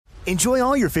Enjoy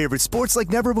all your favorite sports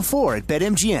like never before at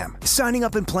BetMGM. Signing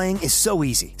up and playing is so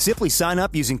easy. Simply sign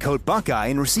up using code Buckeye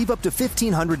and receive up to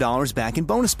 $1,500 back in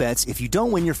bonus bets if you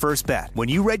don't win your first bet. When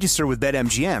you register with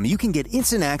BetMGM, you can get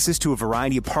instant access to a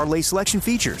variety of parlay selection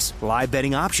features, live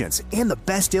betting options, and the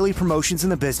best daily promotions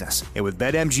in the business. And with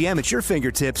BetMGM at your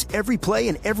fingertips, every play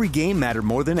and every game matter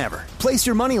more than ever. Place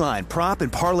your moneyline, prop,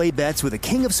 and parlay bets with the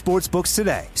king of sportsbooks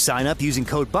today. Sign up using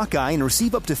code Buckeye and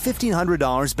receive up to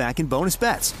 $1,500 back in bonus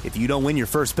bets if you don't win your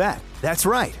first bet. That's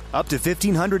right, up to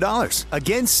 $1,500.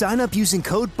 Again, sign up using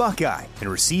code Buckeye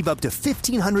and receive up to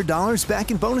 $1,500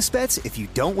 back in bonus bets if you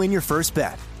don't win your first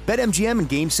bet. BetMGM and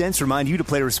GameSense remind you to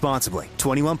play responsibly.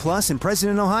 21 plus and present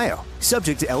in Ohio.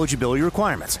 Subject to eligibility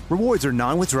requirements. Rewards are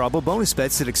non-withdrawable bonus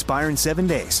bets that expire in 7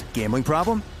 days. Gambling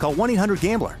problem? Call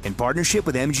 1-800-GAMBLER in partnership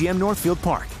with MGM Northfield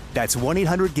Park. That's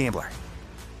 1-800-GAMBLER.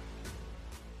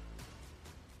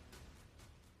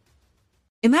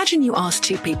 Imagine you ask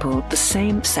two people the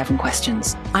same 7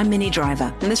 questions. I'm Minnie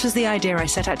Driver, and this was the idea I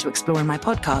set out to explore in my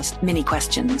podcast, Minnie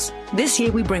Questions. This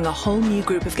year, we bring a whole new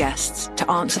group of guests to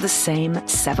answer the same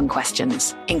 7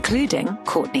 questions, including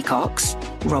Courtney Cox,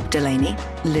 Rob Delaney,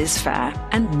 Liz Phair,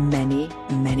 and many,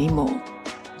 many more.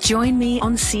 Join me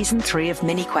on Season 3 of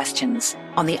Minnie Questions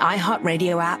on the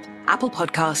iHeartRadio app, Apple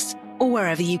Podcasts, or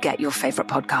wherever you get your favorite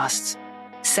podcasts.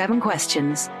 7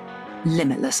 questions,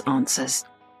 limitless answers.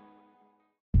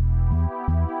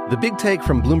 The Big Take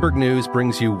from Bloomberg News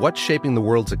brings you what's shaping the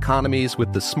world's economies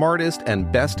with the smartest and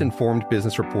best-informed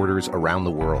business reporters around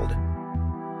the world.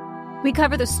 We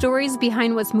cover the stories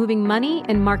behind what's moving money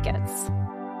and markets,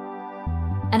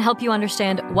 and help you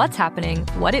understand what's happening,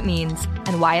 what it means,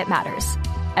 and why it matters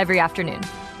every afternoon.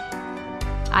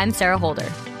 I'm Sarah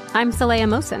Holder. I'm Saleha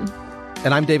Mohsin.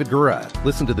 And I'm David Gura.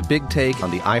 Listen to The Big Take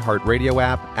on the iHeartRadio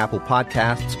app, Apple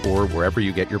Podcasts, or wherever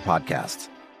you get your podcasts.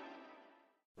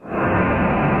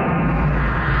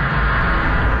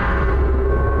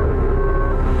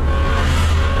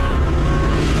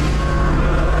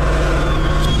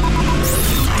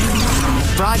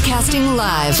 Broadcasting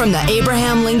live from the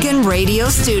Abraham Lincoln Radio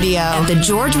Studio and the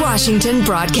George Washington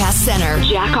Broadcast Center.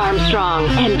 Jack Armstrong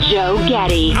and Joe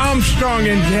Getty. Armstrong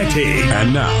and Getty.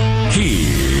 And now, here's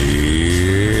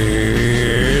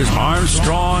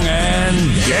Armstrong and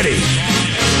Getty.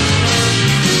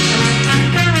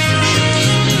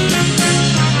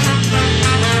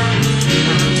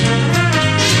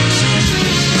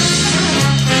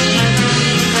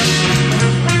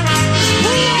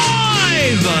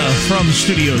 From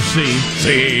Studio C.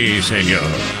 Si, senor.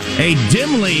 A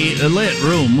dimly lit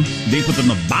room deep within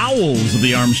the bowels of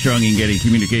the Armstrong and Getty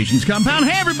Communications compound.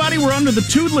 Hey, everybody, we're under the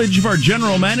tutelage of our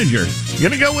general manager.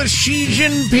 Gonna go with Xi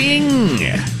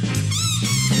Jinping.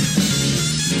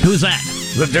 Who's that?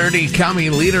 The dirty commie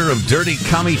leader of dirty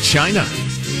commie China.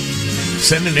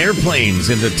 Sending airplanes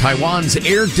into Taiwan's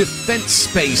air defense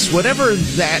space, whatever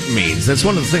that means. That's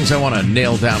one of the things I want to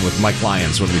nail down with my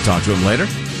clients when we talk to them later.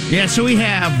 Yeah, so we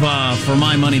have, for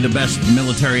my money, the best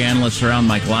military analysts around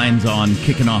Mike Lyons on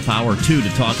kicking off hour 2 to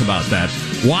talk about that.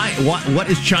 What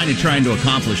is China trying to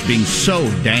accomplish being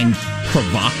so dang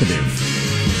provocative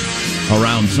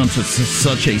around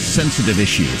such a sensitive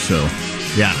issue? So,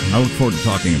 yeah, I look forward to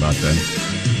talking about that.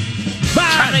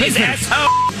 Chinese asshole!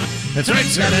 That's right,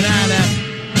 sir.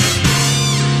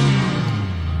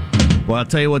 Well, I'll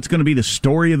tell you what's going to be the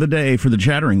story of the day for the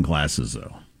chattering classes,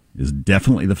 though. Is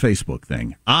definitely the Facebook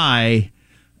thing.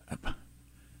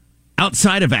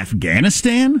 Outside of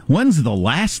Afghanistan, when's the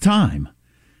last time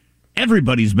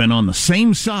everybody's been on the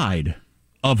same side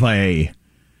of a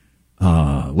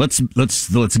let's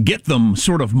get them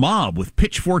sort of mob with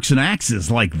pitchforks and axes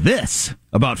like this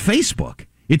about Facebook?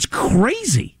 It's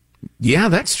crazy. Yeah,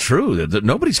 that's true.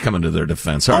 Nobody's coming to their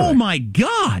defense, are they? Oh, my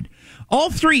God. All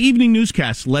 3 evening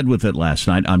newscasts led with it last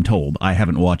night, I'm told. I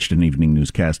haven't watched an evening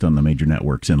newscast on the major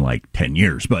networks in like 10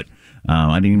 years, but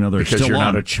I didn't even know they're still on. Because you're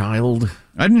not a child?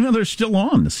 I didn't know they're still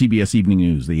on, the CBS Evening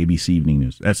News, the ABC Evening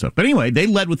News, that stuff. But anyway, they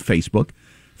led with Facebook.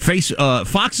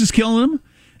 Fox is killing them.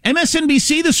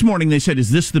 MSNBC this morning, they said,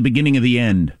 is this the beginning of the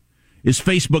end? Is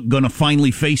Facebook going to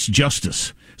finally face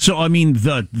justice? So, I mean,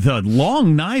 the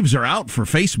long knives are out for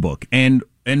Facebook, and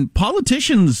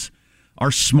politicians are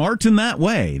smart in that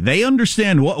way. They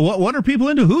understand what are people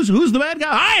into? Who's the bad guy?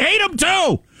 I hate him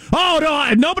too. Oh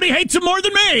no, nobody hates him more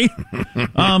than me.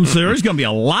 So there's going to be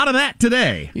a lot of that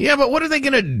today. Yeah, but what are they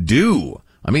going to do?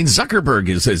 I mean, Zuckerberg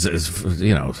is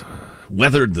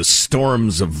weathered the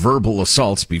storms of verbal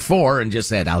assaults before and just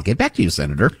said, "I'll get back to you,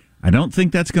 Senator." I don't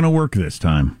think that's going to work this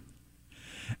time.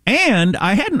 And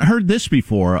I hadn't heard this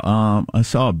before. I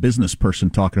saw a business person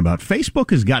talking about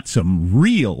Facebook has got some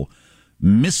real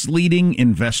misleading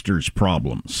investors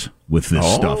problems with this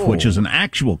stuff, which is an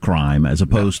actual crime as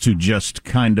opposed to just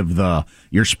kind of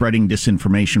you're spreading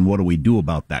disinformation. What do we do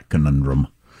about that conundrum?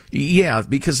 Yeah,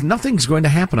 because nothing's going to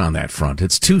happen on that front.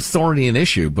 It's too thorny an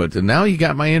issue, but now you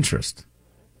got my interest.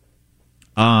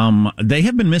 They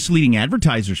have been misleading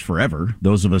advertisers forever.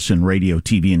 Those of us in radio,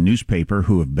 TV, and newspaper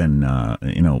who have been,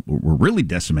 were really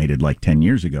decimated like 10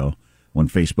 years ago when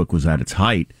Facebook was at its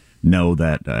height, know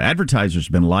that advertisers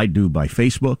have been lied to by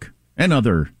Facebook and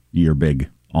other your big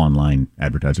online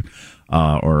advertising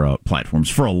or platforms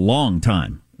for a long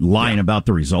time, lying about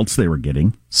the results they were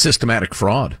getting. Systematic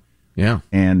fraud. Yeah.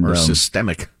 Or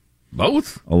systemic.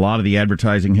 Both. A lot of the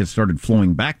advertising has started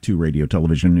flowing back to radio,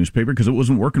 television, and newspaper because it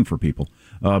wasn't working for people.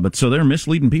 But so they're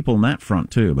misleading people on that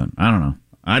front, too. But I don't know.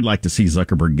 I'd like to see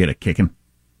Zuckerberg get a kicking.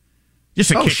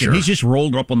 Just a kicking. Sure. He's just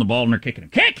rolled up on the ball and they're kicking him.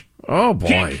 Kick! Oh, boy.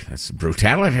 Kick! That's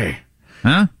brutality.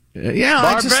 Huh? Yeah.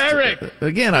 Barbaric!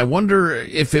 Again, I wonder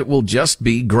if it will just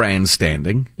be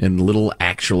grandstanding and little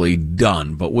actually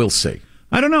done, but we'll see.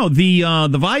 I don't know. The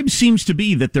vibe seems to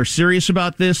be that they're serious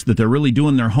about this, that they're really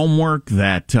doing their homework,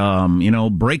 that,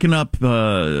 breaking up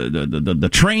the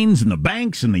trains and the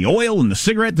banks and the oil and the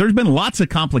cigarette. There's been lots of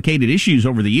complicated issues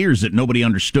over the years that nobody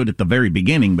understood at the very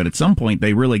beginning, but at some point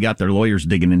they really got their lawyers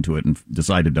digging into it and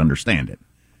decided to understand it.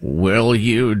 Will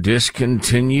you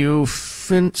discontinue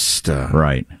Finsta?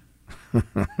 Right.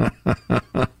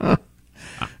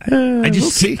 I'm in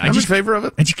favor of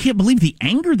it. I just can't believe the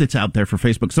anger that's out there for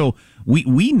Facebook. So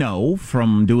we know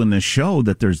from doing this show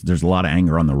that there's a lot of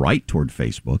anger on the right toward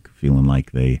Facebook, feeling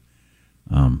like they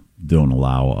don't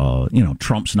allow,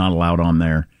 Trump's not allowed on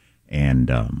there, and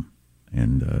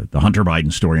the Hunter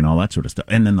Biden story and all that sort of stuff.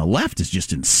 And then the left is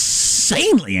just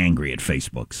insanely angry at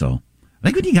Facebook. So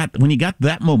I think when you got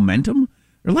that momentum,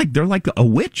 they're like a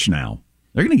witch now.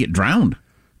 They're going to get drowned.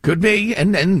 Could be,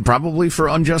 and probably for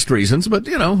unjust reasons, but,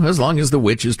 as long as the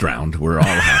witch is drowned, we're all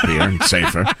happier and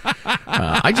safer.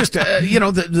 I just,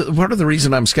 part of the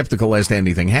reason I'm skeptical as to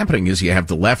anything happening is you have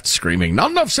the left screaming, not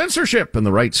enough censorship, and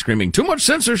the right screaming, too much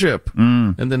censorship.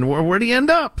 And then where do you end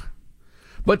up?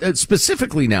 But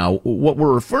specifically now, what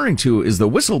we're referring to is the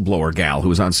whistleblower gal who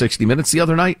was on 60 Minutes the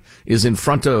other night is in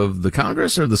front of the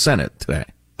Congress or the Senate today?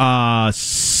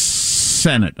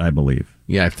 Senate, I believe.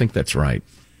 Yeah, I think that's right.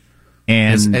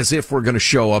 And as if we're going to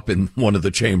show up in one of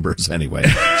the chambers anyway.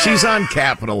 She's on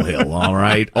Capitol Hill, all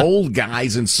right? Old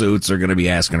guys in suits are going to be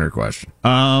asking her question.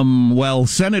 Well,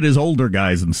 Senate is older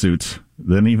guys in suits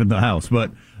than even the House,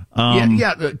 but...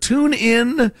 Tune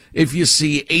in if you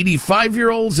see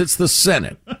 85-year-olds, it's the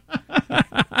Senate.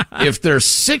 If they're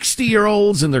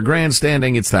 60-year-olds and they're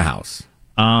grandstanding, it's the House.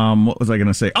 What was I going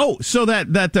to say? Oh, so that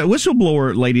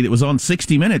whistleblower lady that was on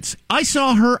 60 Minutes, I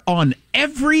saw her on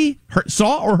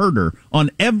heard her on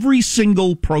every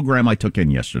single program I took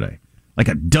in yesterday, like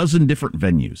a dozen different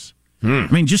venues. I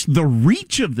mean, just the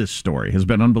reach of this story has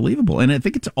been unbelievable, and I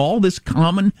think it's all this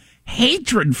common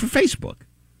hatred for Facebook.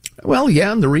 Well,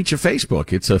 yeah, and the reach of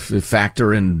Facebook. It's a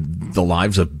factor in the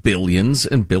lives of billions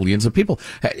and billions of people.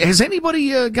 Has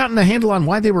anybody gotten a handle on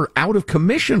why they were out of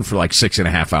commission for like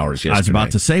 6.5 hours yesterday? I was about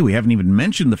to say, we haven't even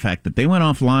mentioned the fact that they went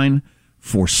offline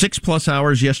for 6+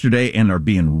 hours yesterday and are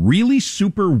being really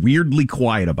super weirdly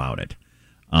quiet about it.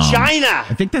 China!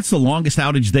 I think that's the longest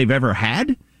outage they've ever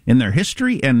had in their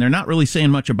history, and they're not really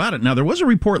saying much about it. Now, there was a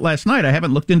report last night. I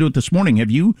haven't looked into it this morning. Have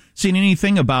you seen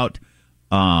anything about...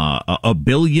 a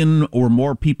billion or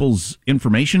more people's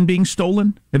information being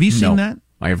stolen? Have you seen that?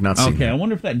 I have not seen that. Okay, I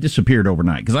wonder if that disappeared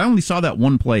overnight, because I only saw that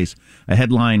one place, a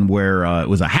headline where it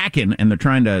was a hack-in, and they're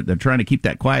trying to keep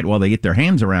that quiet while they get their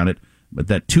hands around it, but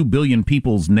that 2 billion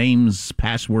people's names,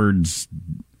 passwords,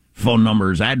 phone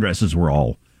numbers, addresses were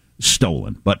all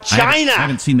stolen. But China! I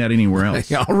haven't seen that anywhere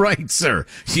else. All right, sir.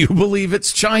 You believe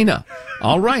it's China.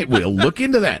 All right, we'll look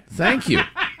into that. Thank you.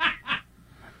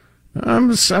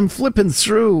 I'm flipping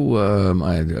through.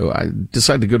 I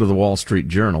decided to go to the Wall Street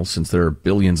Journal since there are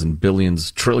billions and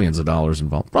billions, trillions of dollars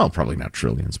involved. Well, probably not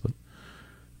trillions, but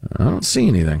I don't see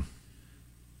anything.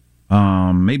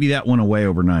 Maybe that went away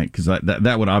overnight because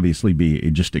that would obviously be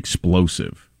just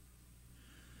explosive.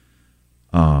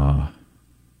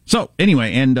 So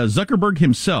anyway, and Zuckerberg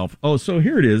himself. Oh, so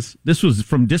here it is. This was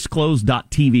from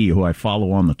Disclose.tv, who I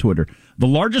follow on the Twitter. The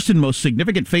largest and most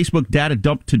significant Facebook data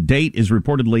dump to date is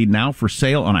reportedly now for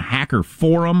sale on a hacker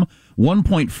forum.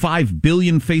 1.5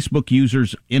 billion Facebook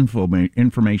users'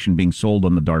 information being sold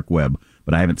on the dark web,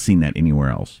 but I haven't seen that anywhere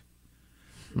else.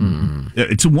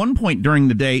 It's one point during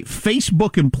the day,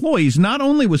 Facebook employees, not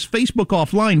only was Facebook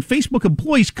offline, Facebook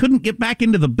employees couldn't get back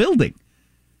into the building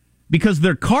because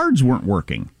their cards weren't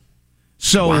working.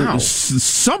 So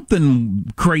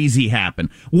something crazy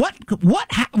happened. What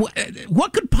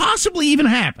could possibly even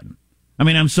happen? I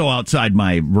mean, I'm so outside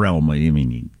my realm. I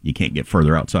mean, you can't get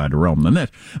further outside the realm than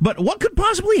this. But what could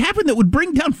possibly happen that would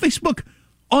bring down Facebook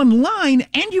online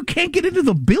and you can't get into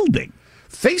the building?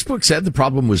 Facebook said the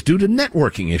problem was due to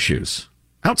networking issues.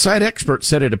 Outside experts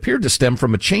said it appeared to stem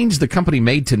from a change the company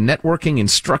made to networking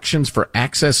instructions for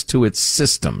access to its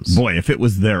systems. Boy, if it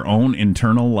was their own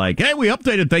internal, like, hey, we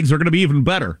updated things, they're going to be even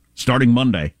better starting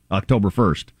Monday, October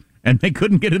 1st. And they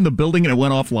couldn't get in the building and it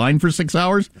went offline for 6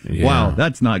 hours? Yeah. Wow,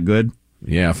 that's not good.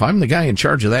 Yeah, if I'm the guy in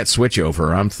charge of that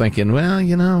switchover, I'm thinking, well, I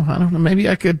don't know, maybe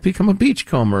I could become a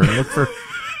beachcomber and look for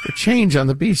change on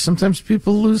the beach. Sometimes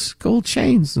people lose gold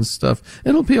chains and stuff.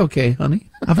 It'll be okay,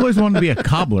 honey. I've always wanted to be a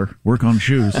cobbler, work on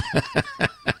shoes.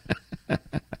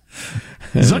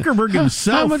 Zuckerberg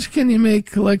himself. How much can you make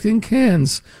collecting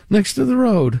cans next to the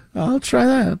road? I'll try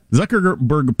that.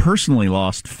 Zuckerberg personally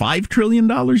lost $5 trillion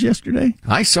yesterday.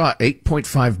 I saw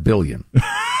 $8.5 billion.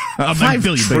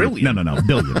 $5 trillion. No,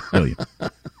 billion.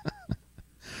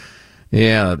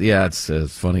 Yeah, it's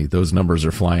funny. Those numbers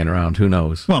are flying around. Who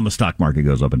knows? Well, the stock market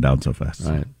goes up and down so fast.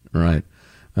 Right.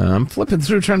 I'm flipping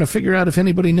through trying to figure out if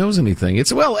anybody knows anything.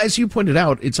 As you pointed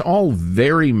out, it's all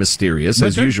very mysterious,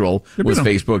 as usual, with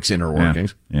Facebook's inner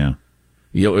workings. Yeah.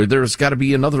 There's got to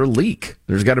be another leak.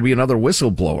 There's got to be another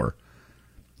whistleblower.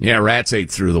 Yeah, rats ate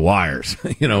through the wires.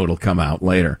 It'll come out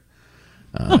later.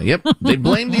 Yep, they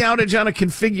blamed the outage on a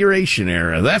configuration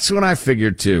error. That's what I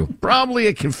figured, too. Probably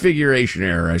a configuration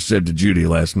error, I said to Judy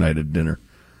last night at dinner.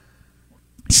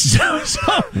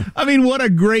 I mean, what a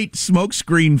great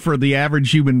smokescreen for the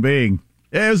average human being.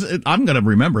 I'm going to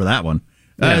remember that one.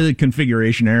 The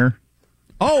configuration error.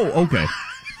 Oh, okay.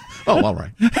 Oh, all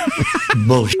right.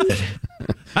 Bullshit.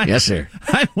 Yes, sir.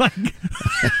 I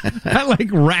like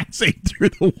rats ate through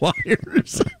the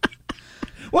wires.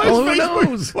 Why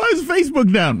is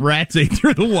Facebook down? Rats ate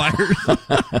through the wires.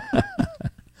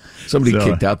 Somebody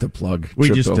kicked out the plug.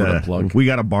 Tripped over the plug. We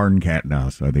got a barn cat now,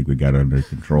 so I think we got it under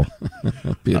control.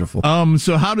 Beautiful.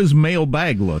 So how does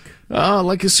Mailbag look?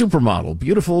 Like a supermodel.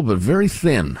 Beautiful, but very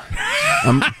thin.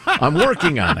 I'm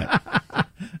working on it.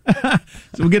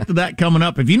 So we'll get to that coming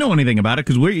up. If you know anything about it,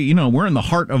 because we're in the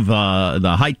heart of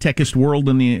the high-techest world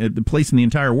in the place in the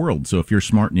entire world. So if you're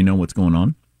smart and you know what's going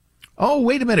on. Oh,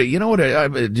 wait a minute. You know what? I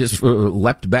just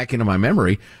leapt back into my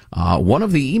memory. One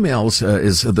of the emails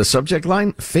is the subject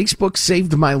line, Facebook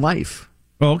saved my life.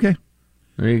 Oh, okay.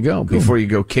 There you go. Cool. Before you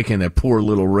go kicking that poor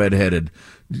little redheaded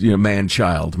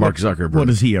man-child, Mark Zuckerberg. What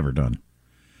has he ever done?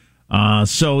 All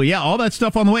that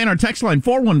stuff on the way. And our text line,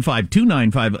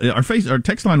 415-295. Our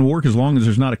text line will work as long as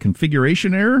there's not a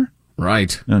configuration error.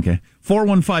 Right. Okay.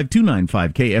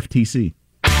 415-295-KFTC.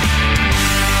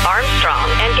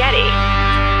 Armstrong and Getty.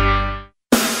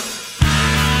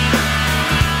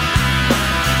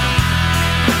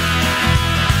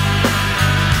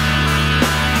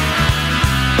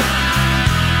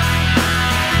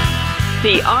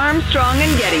 The Armstrong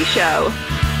and Getty Show.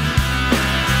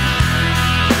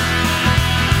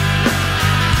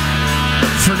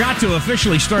 Forgot to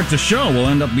officially start the show. We'll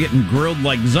end up getting grilled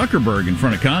like Zuckerberg in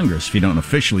front of Congress if you don't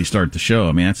officially start the show.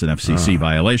 I mean, that's an FCC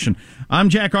violation. I'm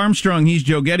Jack Armstrong. He's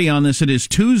Joe Getty on this. It is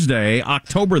Tuesday,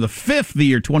 October the 5th, the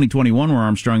year 2021. We're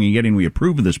Armstrong and Getty, and we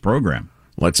approve of this program.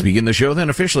 Let's begin the show then.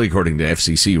 Officially, according to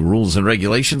FCC rules and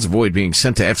regulations, avoid being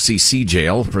sent to FCC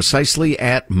jail precisely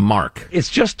at Mark. It's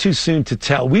just too soon to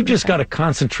tell. We've just got to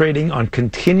concentrating on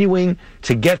continuing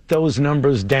to get those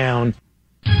numbers down.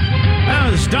 Now,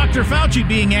 is Dr. Fauci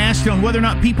being asked on whether or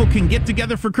not people can get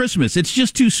together for Christmas? It's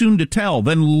just too soon to tell.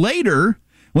 Then later,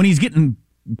 when he's getting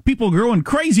people going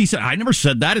crazy, said, I never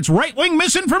said that. It's right-wing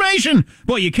misinformation.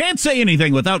 Boy, you can't say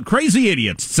anything without crazy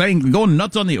idiots going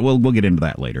nuts on the... We'll get into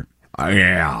that later.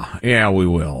 Yeah, we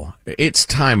will. It's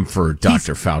time for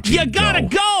Dr. Fauci You gotta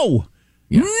go!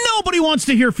 Yeah. Nobody wants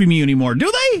to hear from you anymore,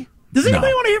 do they? Does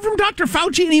anybody want to hear from Dr.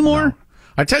 Fauci anymore? No.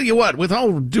 I tell you what, with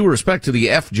all due respect to the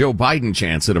F. Joe Biden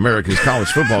chants at America's college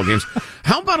football games,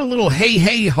 how about a little hey,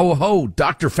 hey, ho, ho,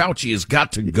 Dr. Fauci has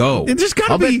got to go? It just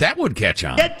gotta bet that would catch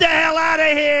on. Get the hell out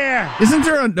of here! Isn't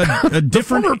there a different... The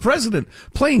former president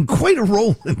playing quite a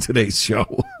role in today's show.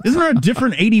 Isn't there a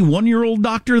different 81-year-old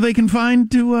doctor they can find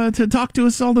to talk to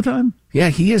us all the time? Yeah,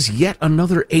 he is yet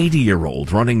another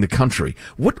 80-year-old running the country.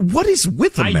 What is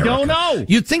with America? I don't know.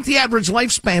 You'd think the average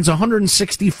lifespan's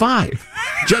 165,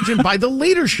 judging by the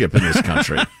leadership in this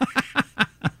country.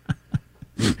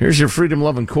 Here's your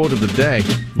freedom-loving quote of the day.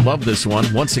 Love this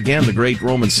one. Once again, the great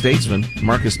Roman statesman,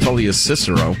 Marcus Tullius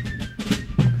Cicero.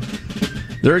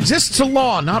 There exists a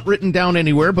law not written down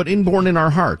anywhere but inborn in our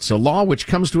hearts, a law which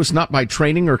comes to us not by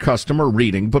training or custom or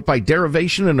reading, but by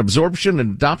derivation and absorption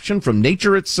and adoption from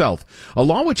nature itself, a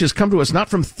law which has come to us not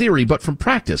from theory but from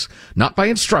practice, not by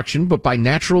instruction but by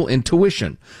natural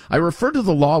intuition. I refer to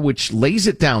the law which lays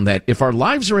it down that if our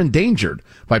lives are endangered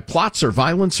by plots or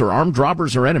violence or armed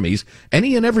robbers or enemies,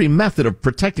 any and every method of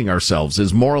protecting ourselves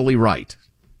is morally right.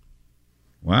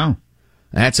 Wow.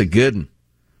 That's a good one.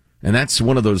 And that's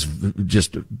one of those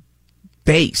just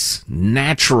base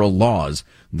natural laws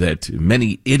that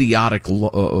many idiotic,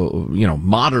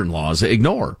 modern laws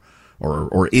ignore.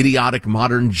 Or idiotic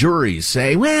modern juries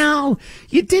say, well,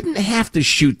 you didn't have to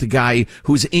shoot the guy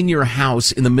who's in your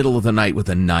house in the middle of the night with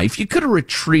a knife. You could have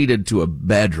retreated to a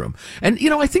bedroom. And,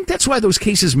 I think that's why those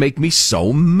cases make me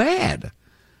so mad.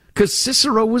 Because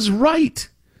Cicero was right.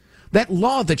 That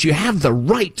law that you have the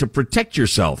right to protect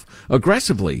yourself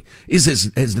aggressively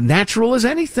is as natural as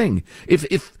anything.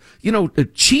 If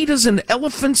cheetahs and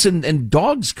elephants and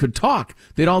dogs could talk,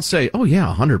 they'd all say, oh,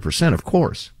 yeah, 100%, of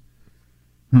course.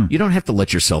 You don't have to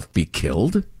let yourself be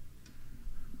killed.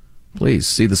 Please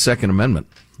see the Second Amendment.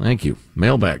 Thank you.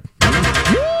 Mailbag.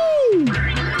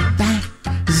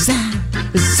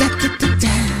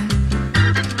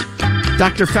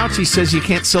 Dr. Fauci says you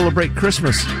can't celebrate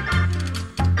Christmas.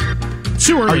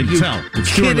 Too early to tell.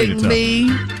 It's kidding me?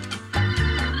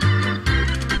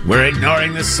 We're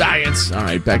ignoring the science. All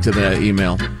right, back to the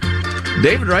email.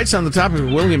 David writes on the topic of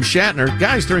William Shatner.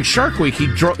 Guys, during Shark Week,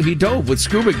 he dove with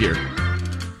scuba gear.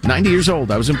 90 years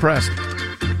old. I was impressed.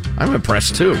 I'm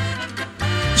impressed, too.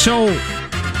 So,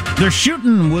 they're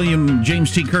shooting William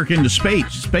James T. Kirk into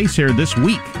space here this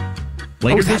week.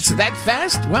 Later that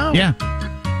fast? Wow. Yeah.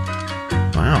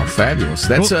 Wow, fabulous.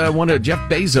 That's one of Jeff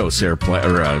Bezos'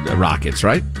 rockets,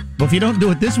 right? Well, if you don't do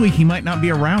it this week, he might not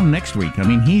be around next week. I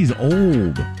mean, he's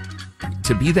old.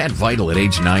 To be that vital at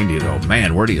age 90, though,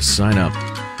 man, where do you sign up?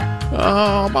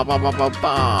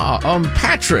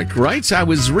 Patrick writes, I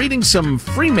was reading some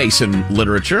Freemason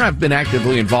literature. I've been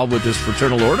actively involved with this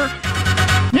fraternal order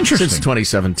since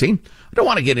 2017. I don't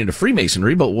want to get into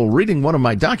Freemasonry, but while reading one of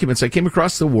my documents, I came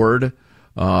across the word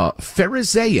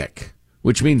Pharisaic,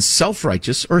 which means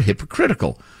self-righteous or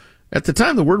hypocritical. At the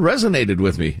time, the word resonated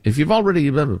with me. If you've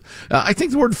already... I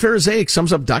think the word Pharisaic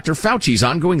sums up Dr. Fauci's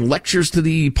ongoing lectures to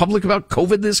the public about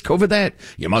COVID this, COVID that.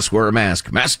 You must wear a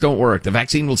mask. Masks don't work. The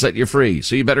vaccine will set you free,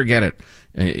 so you better get it.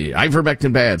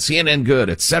 Ivermectin bad. CNN good,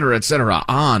 etc., etc.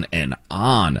 On and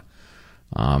on.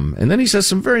 And then he says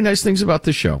some very nice things about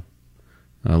the show.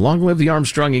 Long live the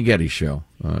Armstrong and Getty show.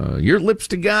 Your lips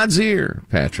to God's ear,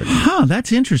 Patrick.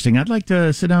 That's interesting. I'd like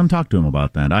to sit down and talk to him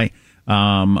about that.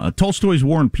 Tolstoy's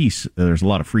War and Peace, there's a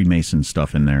lot of Freemason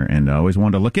stuff in there, and I always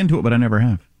wanted to look into it, but I never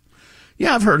have.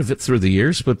 Yeah, I've heard of it through the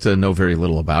years, but know very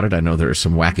little about it. I know there are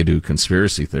some wackadoo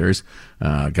conspiracy theories.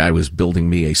 A guy was building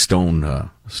me a stone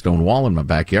wall in my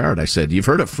backyard. I said, "You've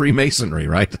heard of Freemasonry,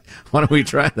 right? Why don't we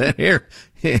try that here?"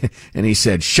 And he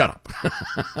said, "Shut up."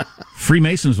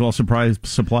 Freemasons will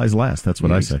supplies last. That's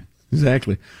what I say.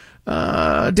 Exactly.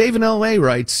 Dave in L.A.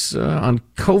 writes on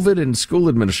COVID and school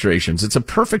administrations. It's a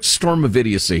perfect storm of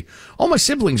idiocy. All my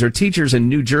siblings are teachers in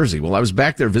New Jersey. While I was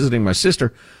back there visiting my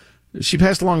sister, she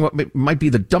passed along what might be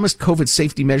the dumbest COVID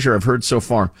safety measure I've heard so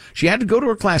far. She had to go to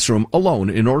her classroom alone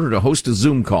in order to host a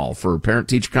Zoom call for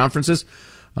parent-teacher conferences.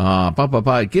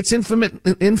 It gets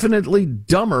infinitely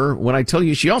dumber when I tell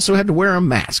you she also had to wear a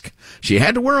mask. She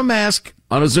had to wear a mask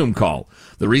on a Zoom call.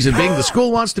 The reason being the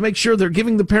school wants to make sure they're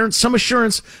giving the parents some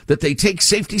assurance that they take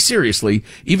safety seriously,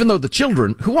 even though the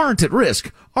children, who aren't at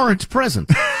risk, aren't present.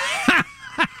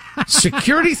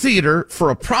 Security theater for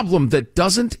a problem that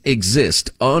doesn't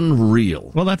exist.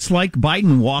 Unreal. Well, that's like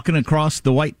Biden walking across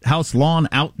the White House lawn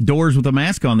outdoors with a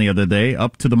mask on the other day,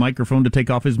 up to the microphone to take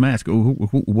off his mask.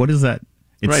 What is that?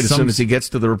 As soon as he gets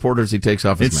to the reporters, he takes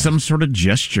off his mask. It's some sort of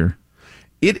gesture.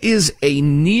 It is a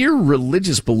near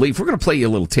religious belief. We're going to play you a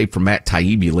little tape from Matt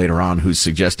Taibbi later on, who's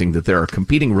suggesting that there are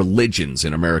competing religions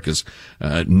in America's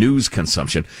news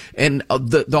consumption. And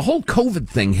the whole COVID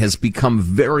thing has become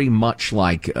very much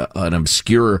like an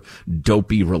obscure,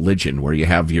 dopey religion where you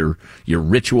have your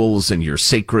rituals and your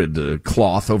sacred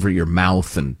cloth over your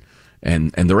mouth and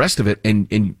the rest of it.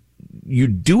 And you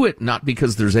do it not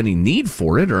because there's any need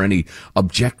for it or any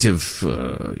objective,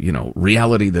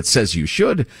 reality that says you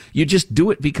should. You just do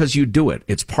it because you do it.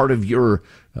 It's part of your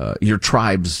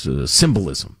tribe's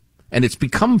symbolism. And it's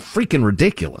become freaking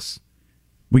ridiculous.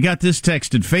 We got this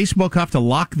text. Did Facebook have to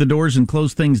lock the doors and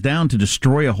close things down to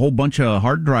destroy a whole bunch of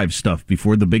hard drive stuff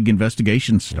before the big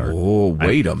investigations start? Oh,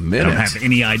 wait a minute. I don't have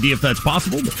any idea if that's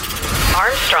possible.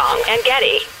 Armstrong and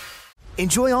Getty.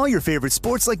 Enjoy all your favorite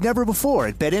sports like never before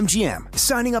at BetMGM.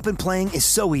 Signing up and playing is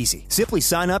so easy. Simply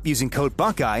sign up using code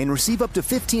Buckeye and receive up to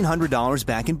 $1,500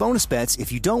 back in bonus bets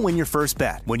if you don't win your first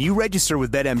bet. When you register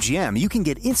with BetMGM, you can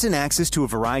get instant access to a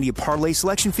variety of parlay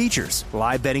selection features,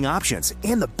 live betting options,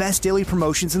 and the best daily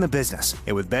promotions in the business.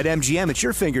 And with BetMGM at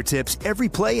your fingertips, every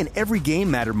play and every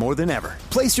game matter more than ever.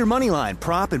 Place your moneyline,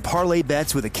 prop, and parlay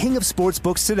bets with the king of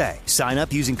sportsbooks today. Sign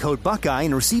up using code Buckeye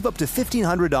and receive up to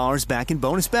 $1,500 back in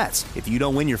bonus bets if you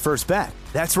don't win your first bet.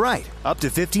 That's right, up to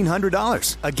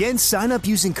 $1,500. Again, sign up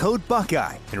using code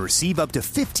Buckeye and receive up to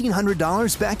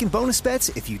 $1,500 back in bonus bets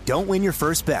if you don't win your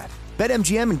first bet.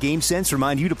 BetMGM and GameSense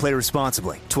remind you to play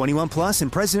responsibly. 21 plus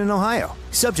and present in Ohio.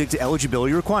 Subject to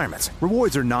eligibility requirements.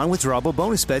 Rewards are non-withdrawable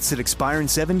bonus bets that expire in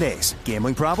 7 days.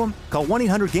 Gambling problem? Call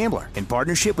 1-800-GAMBLER in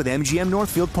partnership with MGM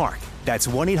Northfield Park. That's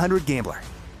 1-800-GAMBLER.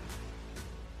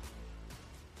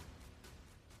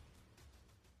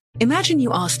 Imagine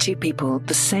you ask two people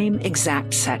the same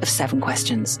exact set of 7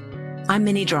 questions. I'm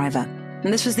Minnie Driver,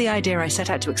 and this was the idea I set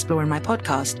out to explore in my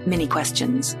podcast, Mini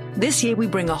Questions. This year, we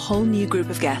bring a whole new group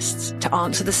of guests to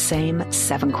answer the same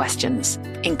 7 questions,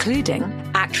 including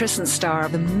actress and star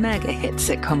of the mega-hit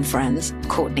sitcom Friends,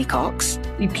 Courtney Cox.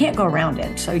 You can't go around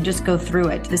it, so you just go through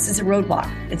it. This is a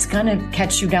roadblock. It's going to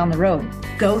catch you down the road.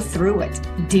 Go through it.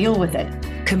 Deal with it.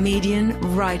 Comedian,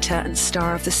 writer, and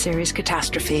star of the series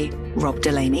Catastrophe, Rob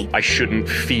Delaney. I shouldn't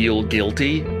feel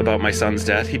guilty about my son's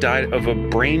death. He died of a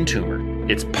brain tumor.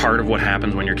 It's part of what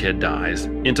happens when your kid dies.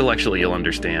 Intellectually, you'll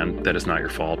understand that it's not your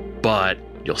fault, but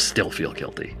you'll still feel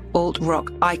guilty.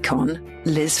 Alt-rock icon,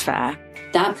 Liz Phair.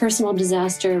 That personal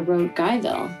disaster wrote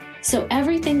Guyville. So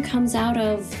everything comes out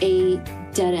of a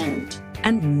dead end.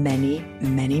 And many,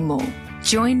 many more.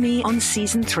 Join me on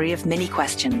Season 3 of Mini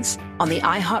Questions on the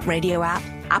iHeartRadio app,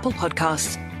 Apple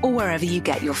Podcasts, or wherever you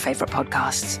get your favorite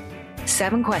podcasts.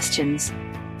 7 questions,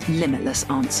 limitless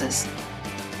answers.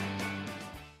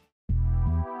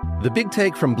 The Big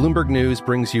Take from Bloomberg News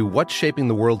brings you what's shaping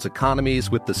the world's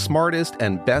economies with the smartest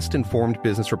and best-informed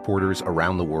business reporters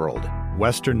around the world.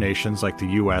 Western nations like the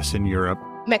U.S. and Europe.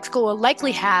 Mexico will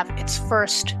likely have its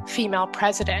first female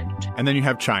president. And then you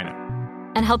have China.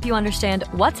 And help you understand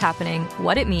what's happening,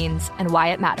 what it means, and why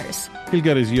it matters. He'll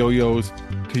get his yo-yos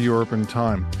to Europe in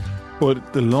time.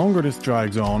 But the longer this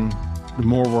drags on, the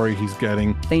more worry he's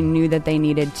getting. They knew that they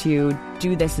needed to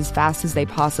do this as fast as they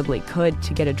possibly could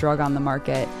to get a drug on the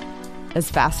market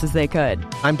as fast as they could.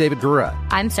 I'm David Gura.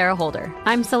 I'm Sarah Holder.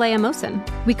 I'm Saleha Mohsen.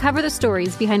 We cover the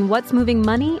stories behind what's moving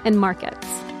money and markets.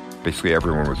 Basically,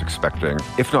 everyone was expecting,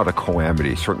 if not a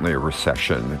calamity, certainly a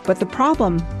recession. But the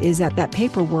problem is that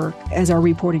paperwork, as our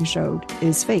reporting showed,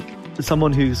 is fake. As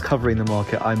someone who's covering the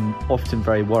market, I'm often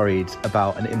very worried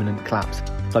about an imminent collapse.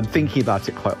 So I'm thinking about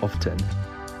it quite often.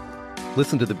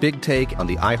 Listen to The Big Take on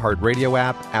the iHeartRadio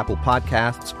app, Apple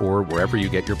Podcasts, or wherever you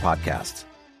get your podcasts.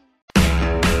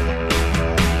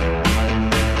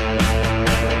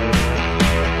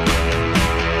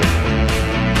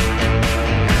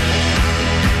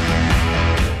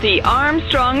 The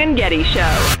Armstrong and Getty Show.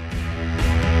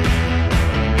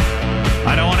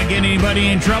 I don't want to get anybody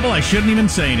in trouble. I shouldn't even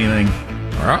say anything.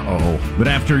 Uh-oh. But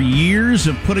after years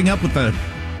of putting up with a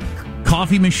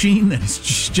coffee machine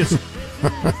that's just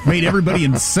made everybody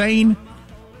insane,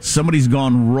 somebody's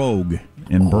gone rogue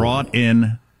and brought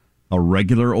in a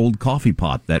regular old coffee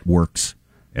pot that works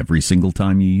every single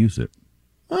time you use it.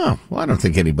 Oh, well, I don't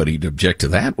think anybody'd object to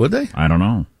that, would they? I don't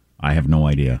know. I have no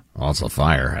idea. Oh, it's a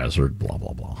fire hazard, blah,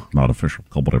 blah, blah. Not official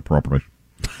company property.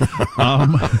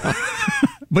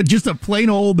 But just a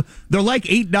plain old, they're like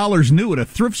 $8 new at a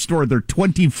thrift store. They're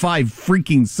 25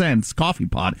 freaking cents coffee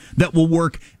pot that will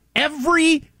work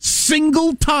every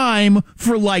single time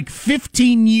for like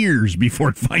 15 years before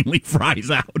it finally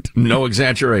fries out. No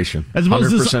exaggeration. As well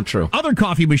 100% as this true. Other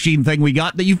coffee machine thing we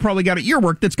got that you've probably got at your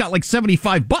work that's got like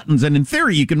 75 buttons, and in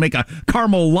theory you can make a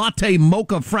caramel latte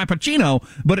mocha frappuccino,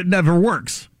 but it never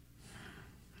works.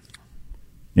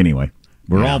 Anyway,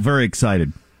 we're all very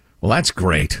excited. Well, that's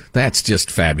great. That's just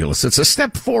fabulous. It's a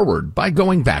step forward by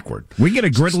going backward. We get a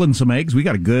griddle and some eggs. We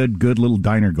got a good little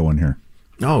diner going here.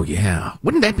 Oh, yeah.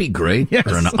 Wouldn't that be great? Yes.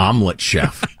 Or an omelet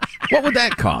chef. What would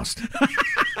that cost?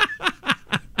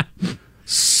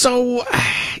 So,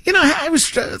 I was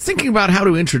thinking about how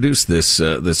to introduce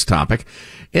this topic,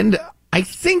 and I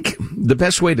think the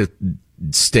best way to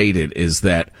state it is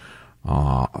that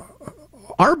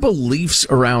our beliefs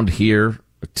around here,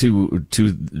 to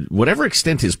whatever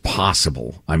extent is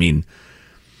possible, I mean,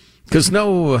 Because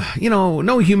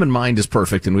no human mind is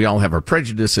perfect, and we all have our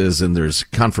prejudices, and there's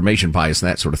confirmation bias and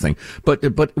that sort of thing.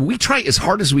 But we try as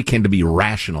hard as we can to be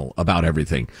rational about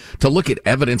everything, to look at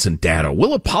evidence and data.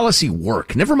 Will a policy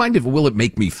work? Never mind if will it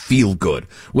make me feel good.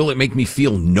 Will it make me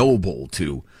feel noble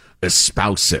to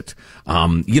espouse it?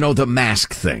 The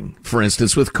mask thing, for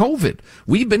instance, with COVID,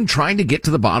 we've been trying to get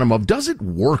to the bottom of, does it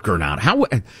work or not?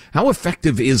 How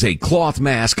effective is a cloth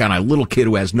mask on a little kid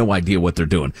who has no idea what they're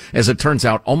doing? As it turns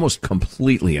out, almost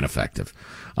completely ineffective.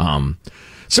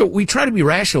 So we try to be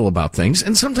rational about things,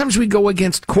 and sometimes we go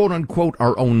against, quote unquote,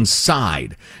 our own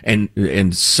side.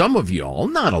 And some of y'all,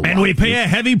 not a lot. And we pay a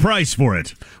heavy price for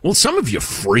it. Well, some of you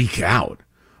freak out.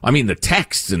 I mean, the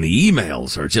texts and the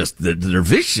emails are just, they're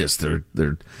vicious. They're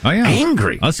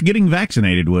angry. Us getting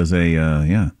vaccinated was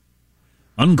uncool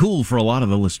for a lot of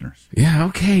the listeners. Yeah,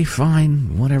 okay,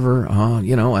 fine, whatever.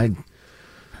 I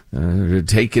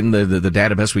take in the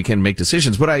data best we can, make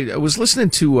decisions. But I was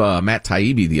listening to Matt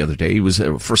Taibbi the other day. He was,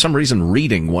 for some reason,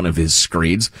 reading one of his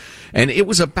screeds, and it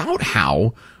was about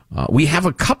how we have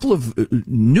a couple of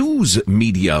news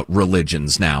media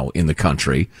religions now in the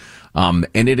country. And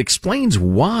it explains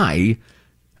why,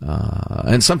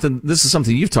 this is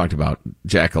something you've talked about,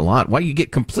 Jack, a lot, why you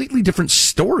get completely different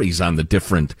stories on the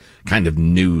different kind of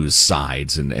news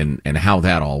sides and how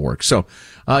that all works. So,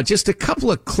 just a couple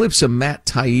of clips of Matt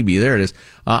Taibbi. There it is.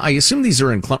 I assume these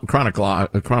are in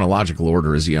chronological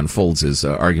order as he unfolds his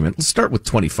argument. Let's start with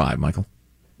 25, Michael.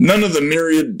 None of the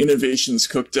myriad innovations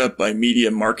cooked up by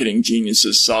media marketing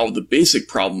geniuses solved the basic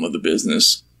problem of the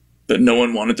business, that no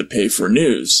one wanted to pay for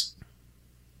news.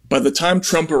 By the time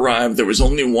Trump arrived, there was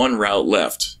only one route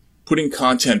left, putting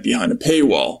content behind a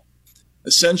paywall.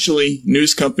 Essentially,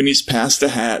 news companies passed the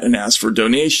hat and asked for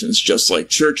donations, just like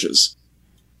churches.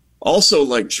 Also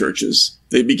like churches,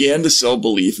 they began to sell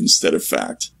belief instead of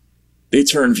fact. They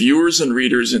turned viewers and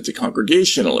readers into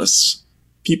congregationalists,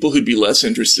 people who'd be less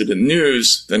interested in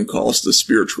news than calls to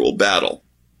spiritual battle.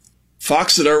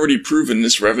 Fox had already proven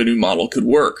this revenue model could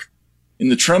work. In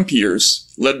the Trump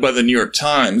years, led by the New York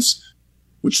Times,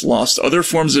 which lost other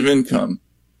forms of income,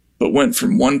 but went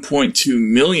from 1.2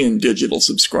 million digital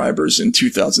subscribers in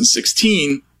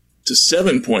 2016 to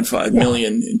 7.5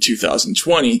 million in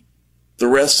 2020, the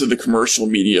rest of the commercial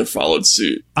media followed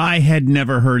suit. I had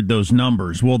never heard those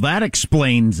numbers. Well, that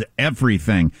explains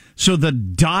everything. So the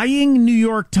dying New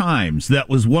York Times that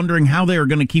was wondering how they were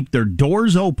going to keep their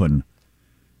doors open,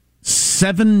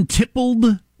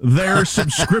 seventuppled their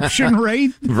subscription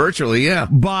rate? Virtually, yeah.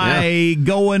 By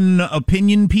going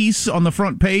opinion piece on the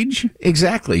front page?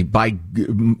 Exactly. By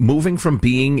moving from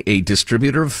being a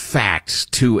distributor of facts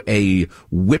to a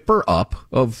whipper up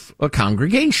of a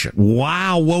congregation.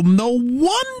 Wow. Well, no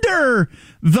wonder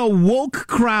the woke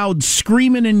crowd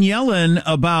screaming and yelling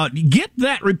about, get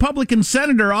that Republican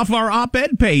senator off our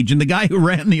op-ed page, and the guy who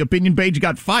ran the opinion page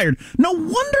got fired. No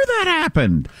wonder that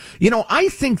happened. I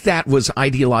think that was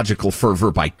ideological fervor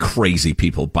by crazy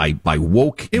people, by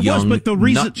woke young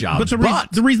nut jobs.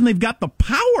 But the reason they've got the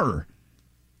power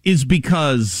is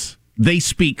because they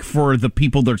speak for the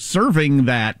people they're serving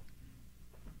that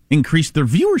increase their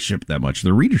viewership that much,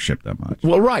 their readership that much.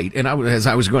 Well, right. And as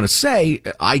I was going to say,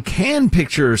 I can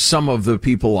picture some of the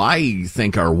people I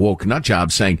think are woke nut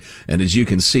jobs saying, and as you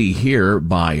can see here,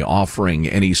 by offering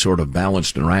any sort of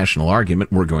balanced and rational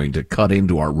argument, we're going to cut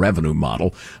into our revenue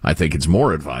model. I think it's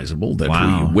more advisable that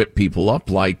we whip people up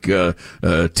like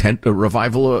tent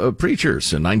revival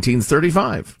preachers in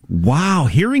 1935. Wow.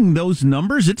 Hearing those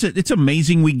numbers, it's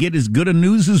amazing we get as good a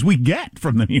news as we get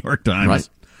from the New York Times. Right.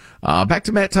 Back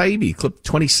to Matt Taibbi, clip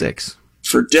 26.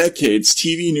 For decades,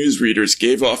 TV news readers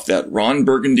gave off that Ron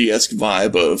Burgundy-esque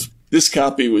vibe of, this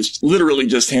copy was literally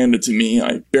just handed to me,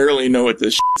 I barely know what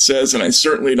this says, and I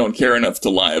certainly don't care enough to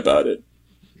lie about it.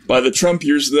 By the Trump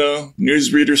years, though,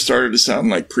 news readers started to sound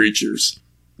like preachers.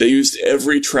 They used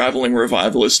every traveling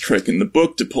revivalist trick in the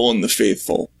book to pull in the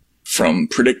faithful, from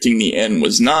predicting the end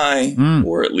was nigh,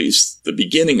 or at least the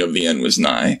beginning of the end was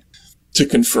nigh, to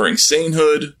conferring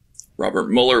sainthood.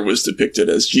 Robert Mueller was depicted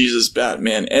as Jesus,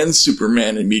 Batman, and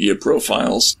Superman in media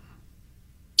profiles.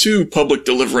 To public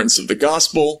deliverance of the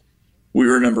gospel. We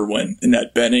remember when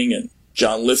Annette Bening and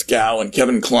John Lithgow and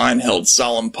Kevin Kline held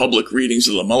solemn public readings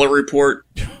of the Mueller report.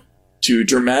 To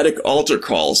dramatic altar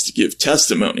calls to give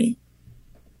testimony.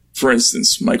 For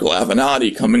instance, Michael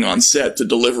Avenatti coming on set to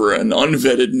deliver an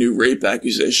unvetted new rape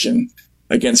accusation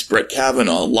against Brett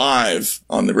Kavanaugh live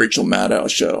on the Rachel Maddow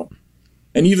show.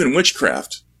 And even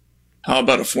witchcraft. How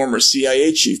about a former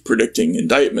CIA chief predicting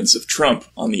indictments of Trump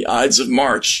on the Ides of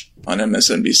March on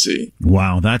MSNBC?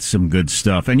 Wow, that's some good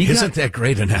stuff. And Isn't that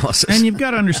great analysis? And you've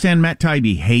got to understand, Matt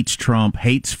Taibbi hates Trump,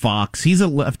 hates Fox. He's a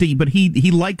lefty, but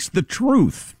he likes the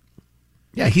truth.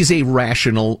 Yeah, he's a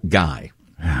rational guy.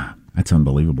 That's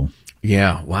unbelievable.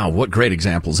 Yeah, wow, what great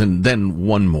examples. And then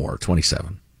one more,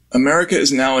 27. America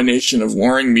is now a nation of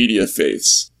warring media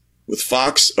faiths, with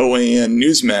Fox, OAN,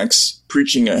 Newsmax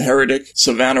preaching a heretic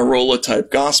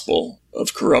Savonarola-type gospel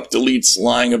of corrupt elites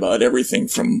lying about everything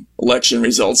from election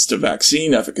results to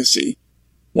vaccine efficacy,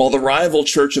 while the rival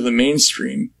church of the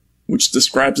mainstream, which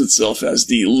describes itself as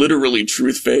the literally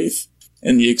truth faith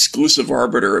and the exclusive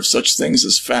arbiter of such things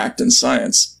as fact and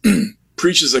science,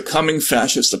 preaches a coming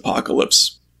fascist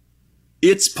apocalypse.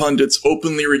 Its pundits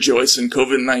openly rejoice in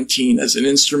COVID-19 as an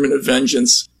instrument of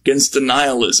vengeance against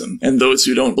denialism and those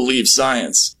who don't believe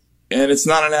science. And it's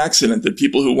not an accident that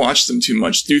people who watch them too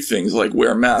much do things like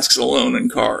wear masks alone in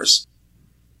cars.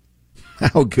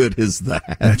 How good is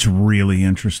that? That's really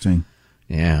interesting.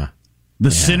 Yeah. The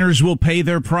sinners will pay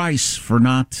their price for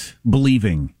not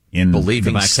believing in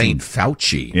Believing the vaccine. St.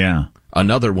 Fauci. Yeah.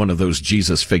 Another one of those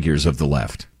Jesus figures of the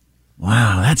left.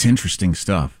 Wow, that's interesting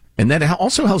stuff. And that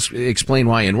also helps explain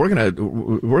why, and we're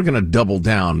gonna double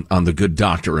down on the good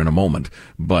doctor in a moment,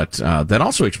 but that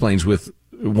also explains with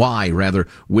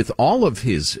all of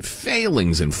his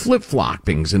failings and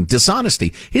flip-floppings and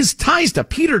dishonesty, his ties to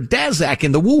Peter Daszak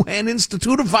in the Wuhan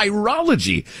Institute of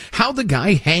Virology, how the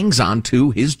guy hangs on to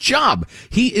his job.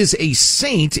 He is a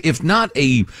saint, if not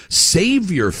a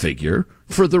savior figure,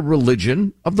 for the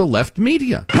religion of the left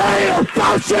media. Hail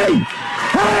Fauci!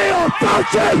 Hail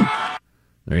Fauci!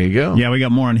 There you go. Yeah, we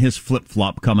got more on his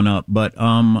flip-flop coming up, but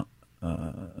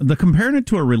the comparing it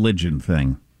to a religion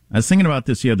thing, I was thinking about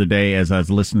this the other day as I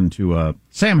was listening to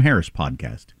Sam Harris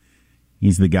podcast.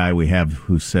 He's the guy we have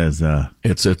who says...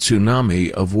 it's a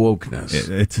tsunami of wokeness.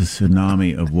 It's a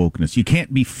tsunami of wokeness. You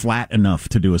can't be flat enough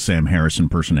to do a Sam Harris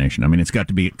impersonation. I mean, it's got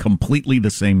to be completely the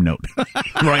same note.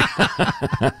 Right.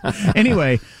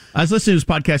 Anyway, I was listening to his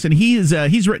podcast, and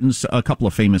he's written a couple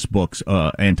of famous books,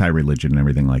 anti-religion and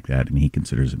everything like that, and he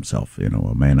considers himself,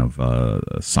 a man of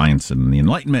science and the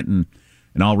Enlightenment,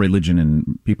 and all religion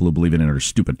and people who believe in it are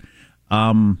stupid.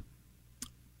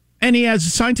 And he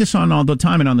has scientists on all the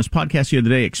time, and on this podcast the other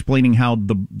day explaining how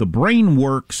the brain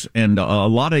works, and a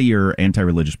lot of your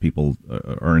anti-religious people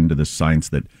are into this science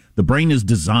that the brain is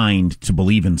designed to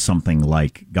believe in something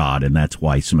like God, and that's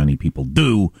why so many people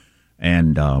do,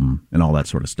 and all that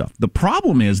sort of stuff. The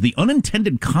problem is the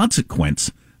unintended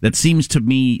consequence that seems to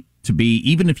me to be,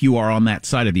 even if you are on that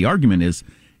side of the argument, is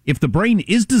if the brain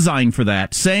is designed for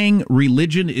that, saying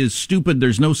religion is stupid,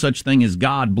 there's no such thing as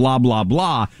God, blah, blah,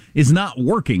 blah, is not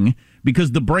working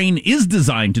because the brain is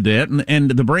designed to do it. And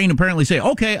the brain apparently say,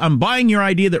 okay, I'm buying your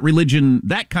idea that religion,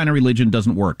 that kind of religion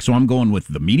doesn't work. So I'm going with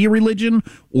the media religion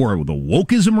or the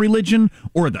wokeism religion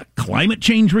or the climate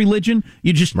change religion.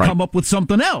 You just come up with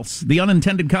something else, the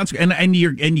unintended consequence. And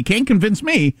you can't convince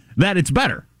me that it's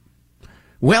better.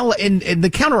 Well, and the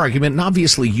counter-argument, and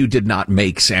obviously you did not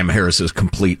make Sam Harris's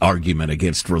complete argument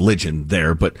against religion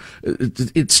there, but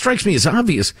it strikes me as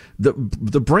obvious. The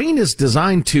brain is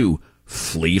designed to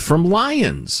flee from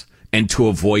lions and to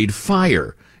avoid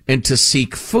fire and to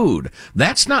seek food.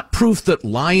 That's not proof that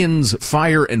lions,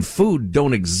 fire, and food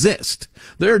don't exist.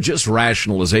 They're just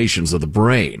rationalizations of the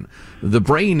brain. The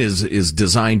brain is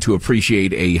designed to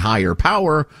appreciate a higher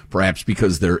power, perhaps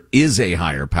because there is a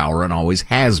higher power and always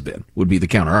has been, would be the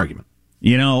counter-argument.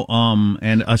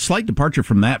 And a slight departure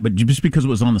from that, but just because it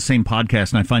was on the same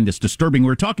podcast, and I find this disturbing. We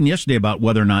were talking yesterday about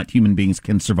whether or not human beings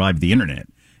can survive the internet,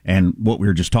 and what we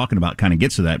were just talking about kind of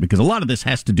gets to that, because a lot of this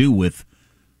has to do with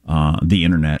the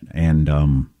internet and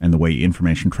the way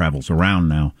information travels around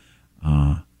now.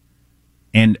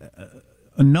 And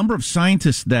a number of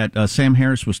scientists that Sam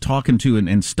Harris was talking to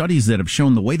and studies that have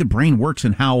shown the way the brain works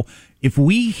and how if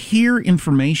we hear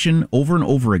information over and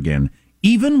over again,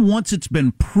 even once it's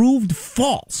been proved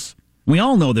false, we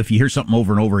all know that if you hear something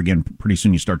over and over again, pretty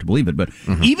soon you start to believe it. But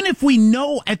even if we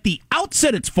know at the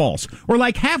outset it's false, or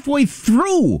like halfway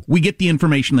through we get the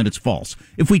information that it's false,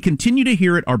 if we continue to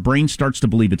hear it, our brain starts to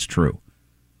believe it's true.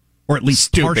 Or at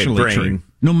least partially true.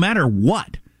 No matter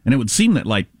what. And it would seem that,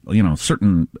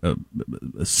 certain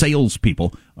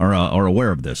salespeople are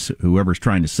aware of this, whoever's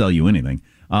trying to sell you anything.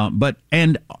 So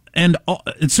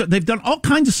they've done all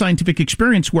kinds of scientific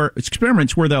experiments where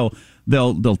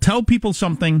they'll tell people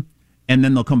something, and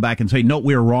then they'll come back and say, no,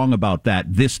 we're wrong about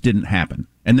that. This didn't happen.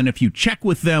 And then if you check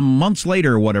with them months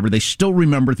later or whatever, they still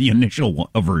remember the initial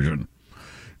version.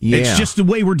 Yeah. It's just the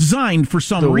way we're designed for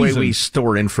some reason. The way we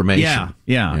store information.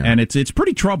 Yeah. And it's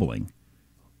pretty troubling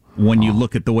when you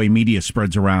look at the way media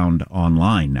spreads around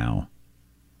online now.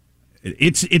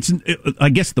 It's. I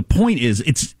guess the point is,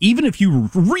 it's even if you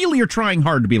really are trying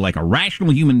hard to be like a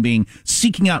rational human being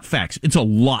seeking out facts, it's a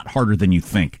lot harder than you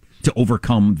think to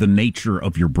overcome the nature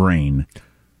of your brain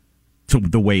to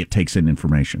the way it takes in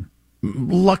information.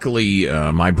 Luckily,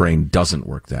 my brain doesn't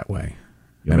work that way,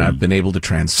 and I've been able to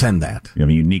transcend that. You have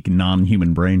a unique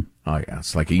non-human brain. Oh yeah,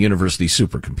 it's like a university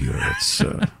supercomputer. It's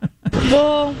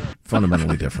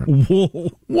fundamentally different.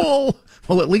 Whoa.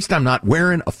 Well, at least I'm not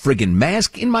wearing a friggin'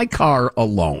 mask in my car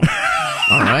alone.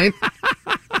 All right?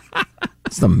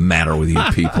 What's the matter with you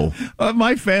people?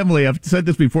 My family, I've said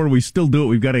this before, we still do it.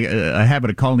 We've got a habit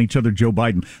of calling each other Joe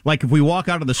Biden. Like if we walk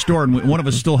out of the store and one of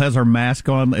us still has our mask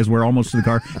on as we're almost to the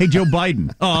car, hey, Joe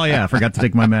Biden. Oh, yeah, I forgot to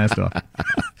take my mask off.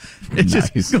 It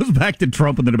just goes back to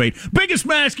Trump and the debate. Biggest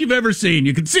mask you've ever seen.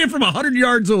 You can see it from 100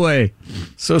 yards away.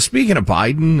 So speaking of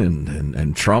Biden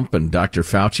and Trump and Dr.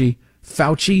 Fauci,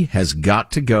 Fauci has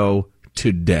got to go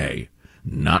today.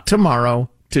 Not tomorrow,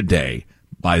 today.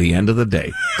 By the end of the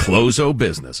day. Close-o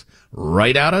business.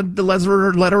 Write out a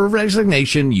letter of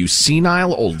resignation, you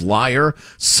senile old liar.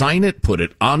 Sign it, put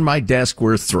it on my desk,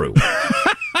 we're through.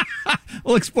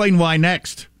 We'll explain why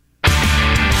next.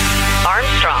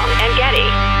 Armstrong and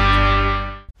Getty.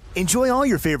 Enjoy all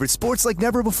your favorite sports like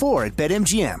never before at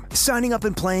BetMGM. Signing up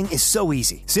and playing is so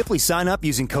easy. Simply sign up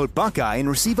using code Buckeye and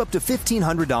receive up to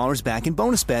 $1,500 back in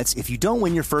bonus bets if you don't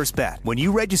win your first bet. When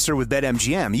you register with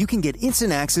BetMGM, you can get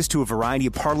instant access to a variety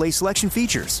of parlay selection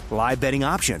features, live betting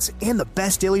options, and the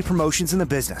best daily promotions in the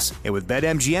business. And with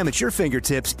BetMGM at your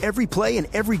fingertips, every play and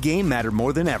every game matter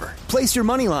more than ever. Place your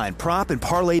moneyline, prop, and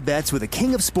parlay bets with the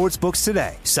king of sportsbooks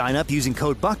today. Sign up using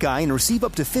code Buckeye and receive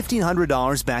up to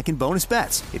 $1,500 back in bonus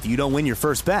bets if you don't win your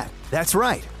first bet. That's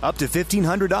right, up to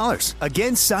 $1,500.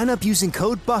 Again, sign up using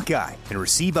code Buckeye and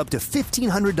receive up to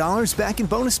 $1,500 back in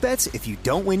bonus bets if you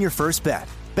don't win your first bet.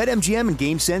 BetMGM and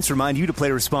GameSense remind you to play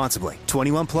responsibly.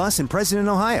 21 plus and present in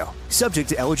Ohio. Subject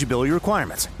to eligibility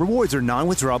requirements. Rewards are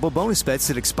non-withdrawable bonus bets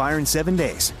that expire in 7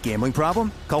 days. Gambling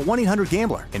problem? Call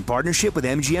 1-800-GAMBLER in partnership with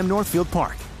MGM Northfield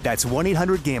Park. That's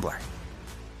 1-800-GAMBLER.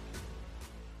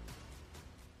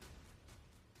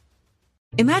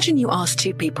 Imagine you ask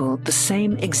two people the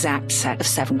same exact set of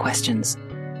 7 questions.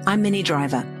 I'm Minnie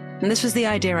Driver, and this was the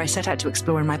idea I set out to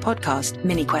explore in my podcast,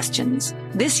 Mini Questions.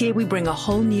 This year, we bring a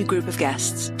whole new group of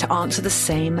guests to answer the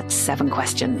same 7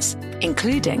 questions,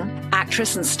 including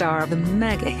actress and star of the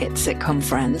mega-hit sitcom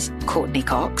Friends, Courtney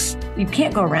Cox. You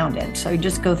can't go around it, so you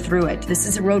just go through it. This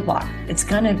is a roadblock. It's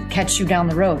going to catch you down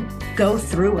the road. Go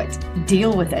through it.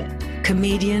 Deal with it.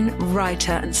 Comedian,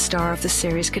 writer, and star of the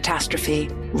series Catastrophe,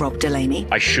 Rob Delaney.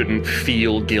 I shouldn't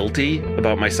feel guilty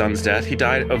about my son's death. He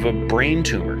died of a brain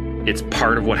tumor. It's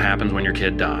part of what happens when your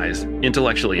kid dies.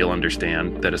 Intellectually, you'll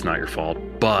understand that it's not your fault,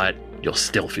 but you'll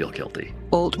still feel guilty.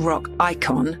 Alt-rock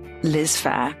icon, Liz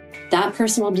Phair. That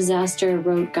personal disaster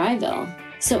wrote Guyville.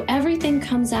 So everything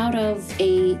comes out of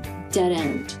a dead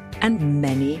end. And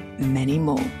many, many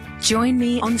more. Join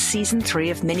me on Season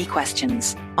 3 of Mini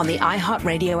Questions on the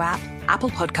iHeartRadio app, Apple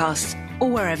Podcasts, or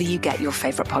wherever you get your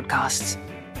favorite podcasts.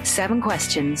 7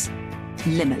 questions,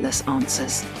 limitless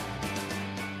answers.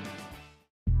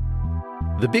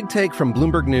 The Big Take from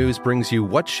Bloomberg News brings you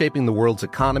what's shaping the world's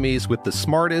economies with the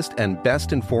smartest and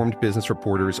best-informed business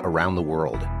reporters around the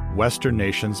world. Western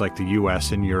nations like the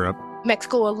U.S. and Europe.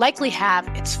 Mexico will likely have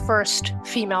its first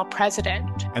female president.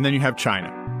 And then you have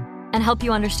China. And help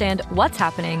you understand what's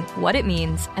happening, what it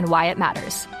means, and why it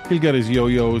matters. He'll get his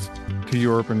yo-yos to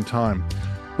Europe in time.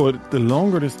 But the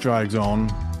longer this drags on,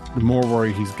 the more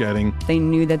worry he's getting. They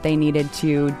knew that they needed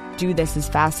to do this as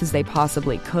fast as they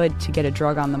possibly could to get a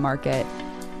drug on the market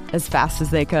as fast as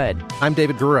they could. I'm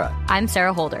David Gura. I'm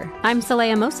Sarah Holder. I'm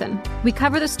Saleha Mohsen. We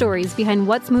cover the stories behind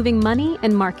what's moving money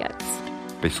and markets.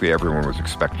 Basically, everyone was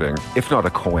expecting, if not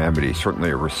a calamity, certainly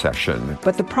a recession.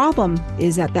 But the problem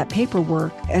is that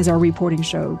paperwork, as our reporting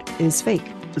showed, is fake.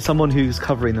 As someone who's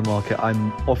covering the market,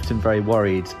 I'm often very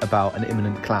worried about an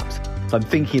imminent collapse. So I'm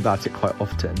thinking about it quite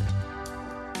often.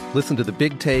 Listen to The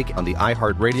Big Take on the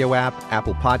iHeartRadio app,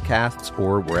 Apple Podcasts,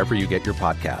 or wherever you get your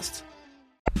podcasts.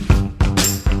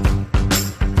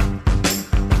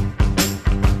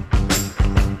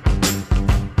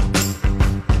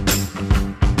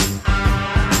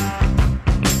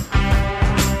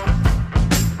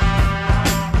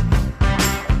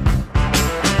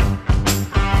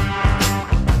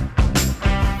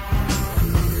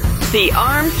 The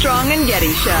Armstrong and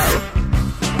Getty Show.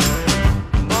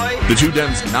 The two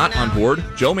Dems not on board,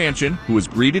 Joe Manchin, who was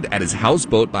greeted at his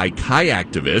houseboat by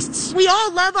kayaktivists. We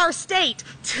all love our state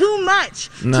too much.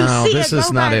 No, this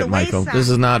is not it, Michael. This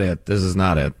is not it. This is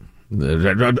not it.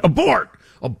 Abort!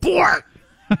 Abort!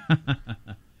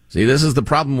 See, this is the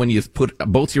problem when you put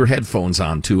both your headphones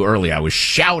on too early. I was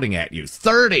shouting at you.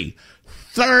 30,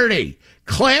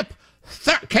 clip,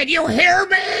 can you hear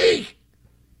me?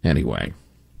 Anyway.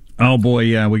 Oh, boy,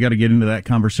 yeah, we got to get into that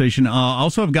conversation.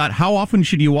 Also, I've got, how often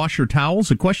should you wash your towels?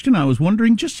 A question I was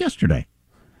wondering just yesterday.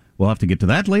 We'll have to get to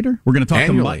that later. We're going to talk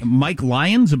to Mike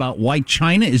Lyons about why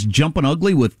China is jumping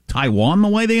ugly with Taiwan the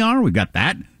way they are. We've got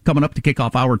that coming up to kick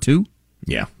off hour 2.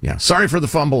 Yeah. Sorry for the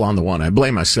fumble on the one. I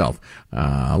blame myself.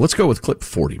 Let's go with clip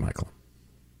 40, Michael.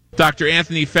 Dr.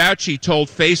 Anthony Fauci told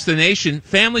Face the Nation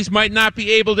families might not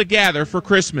be able to gather for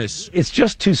Christmas. It's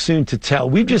just too soon to tell.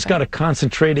 We've just got to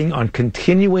concentrating on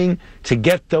continuing to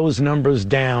get those numbers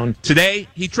down. Today,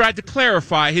 he tried to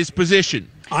clarify his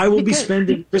position. I will be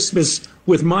spending Christmas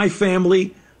with my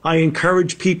family. I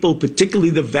encourage people, particularly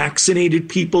the vaccinated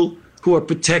people who are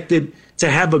protected, to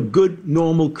have a good,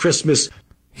 normal Christmas.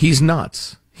 He's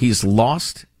nuts. He's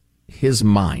lost his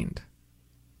mind.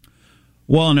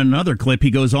 Well, in another clip, he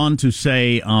goes on to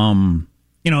say,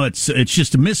 it's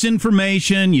just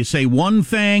misinformation. You say one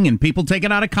thing and people take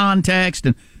it out of context.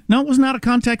 And no, it wasn't out of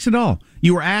context at all.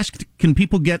 You were asked, can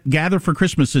people gather for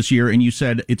Christmas this year? And you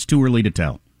said, it's too early to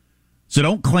tell. So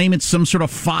don't claim it's some sort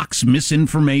of Fox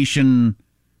misinformation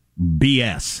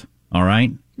BS. All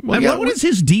right? Well, what is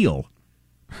his deal?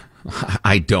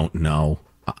 I don't know.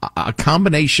 A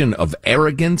combination of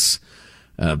arrogance,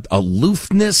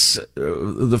 aloofness,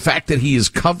 the fact that he is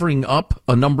covering up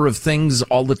a number of things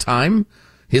all the time,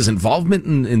 his involvement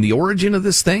in the origin of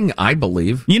this thing, I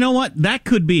believe. You know what? That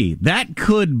could be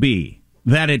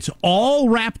that it's all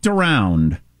wrapped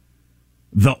around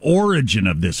the origin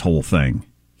of this whole thing.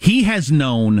 He has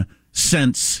known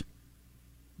since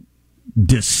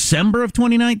December of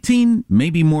 2019,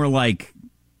 maybe more like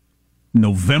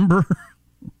November,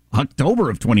 October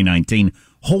of 2019.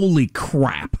 Holy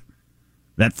crap.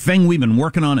 That thing we've been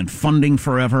working on and funding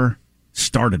forever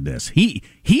started this. He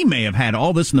may have had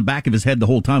all this in the back of his head the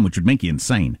whole time, which would make you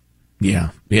insane. Yeah.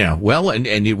 Well, and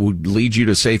it would lead you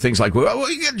to say things like, well,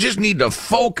 we just need to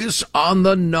focus on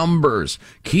the numbers,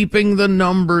 keeping the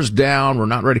numbers down. We're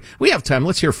not ready. We have time.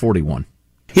 Let's hear 41.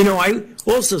 I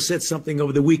also said something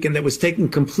over the weekend that was taken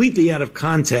completely out of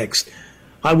context.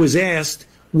 I was asked,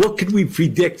 what could we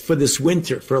predict for this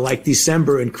winter, for like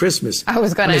December and Christmas? I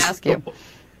was going to ask you.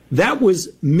 That was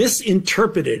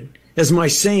misinterpreted as my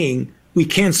saying we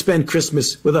can't spend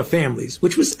Christmas with our families,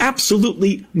 which was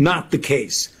absolutely not the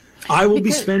case. I will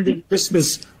be spending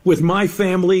Christmas with my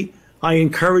family. I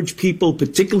encourage people,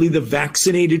 particularly the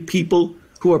vaccinated people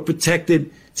who are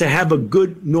protected, to have a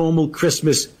good, normal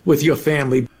Christmas with your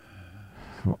family.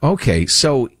 Okay,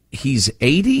 so he's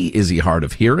 80. Is he hard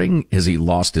of hearing? Has he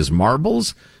lost his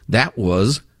marbles? That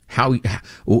was how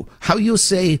you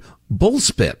say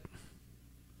bullspit.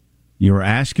 You were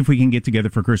asked if we can get together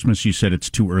for Christmas. You said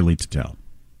it's too early to tell.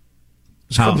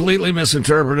 It's completely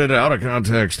misinterpreted, out of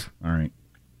context. All right.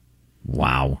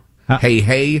 Wow.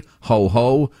 Hey, ho,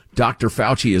 ho, Dr.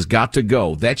 Fauci has got to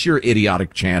go. That's your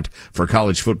idiotic chant for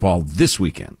college football this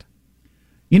weekend.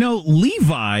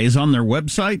 Levi's on their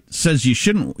website says you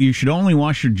should only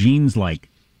wash your jeans like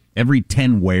every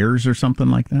 10 wears or something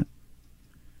like that,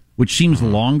 which seems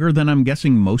longer than I'm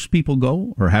guessing most people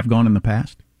go or have gone in the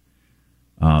past.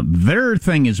 Their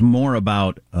thing is more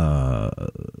about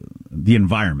the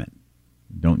environment.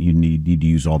 Don't you need to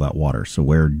use all that water? So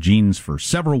wear jeans for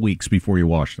several weeks before you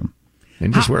wash them.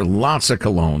 And just wear lots of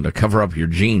cologne to cover up your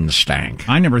jeans stank.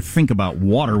 I never think about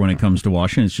water when it comes to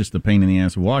washing. It's just the pain in the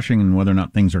ass of washing and whether or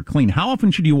not things are clean. How often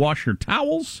should you wash your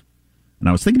towels? And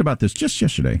I was thinking about this just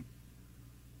yesterday.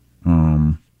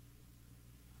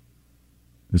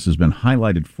 This has been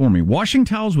highlighted for me. Washing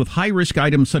towels with high-risk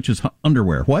items such as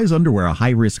underwear. Why is underwear a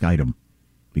high-risk item?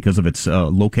 Because of its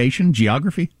location,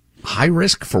 geography? High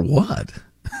risk for what?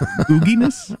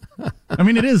 Ooginess? I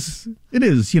mean, it is,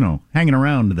 hanging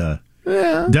around the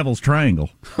Devil's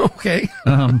Triangle. Okay.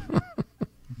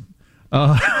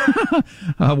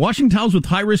 Washing towels with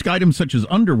high-risk items such as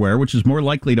underwear, which is more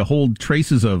likely to hold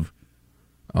traces of...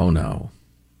 Oh, no.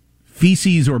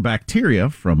 Feces or bacteria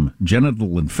from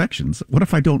genital infections. What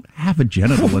if I don't have a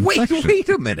genital infection? Wait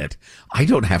a minute. I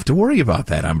don't have to worry about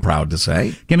that, I'm proud to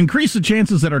say. Can increase the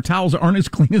chances that our towels aren't as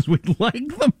clean as we'd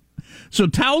like them. So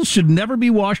towels should never be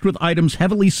washed with items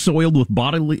heavily soiled with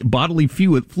bodily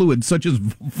fluid such as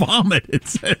vomit, it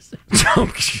says.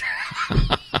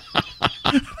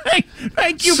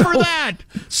 Thank you for that.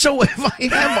 So if I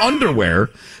have underwear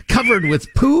covered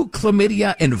with poo,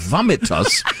 chlamydia, and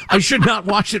vomitus, I should not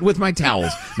wash it with my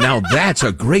towels. Now that's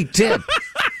a great tip.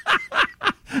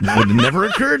 That would have never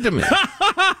occurred to me.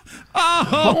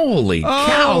 Holy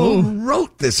cow, who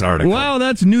wrote this article? Wow,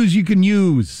 that's news you can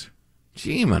use.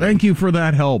 Gee, man. Thank you for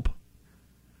that help.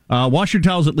 Wash your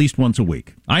towels at least once a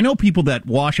week. I know people that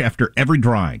wash after every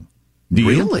drying. Do you?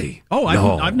 Really? Oh,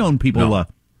 I've known people. No.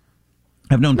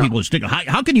 I've known people to stick.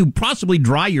 How can you possibly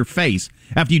dry your face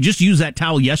after you just used that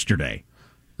towel yesterday?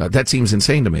 That seems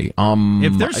insane to me.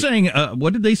 If they're saying,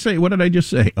 what did they say? What did I just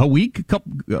say? A week,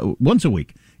 once a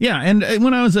week. Yeah, and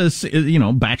when I was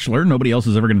a bachelor, nobody else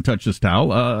is ever going to touch this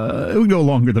towel. It would go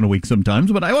longer than a week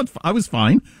sometimes, but I was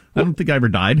fine. I don't think I ever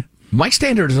died. My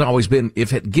standard has always been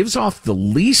if it gives off the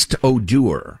least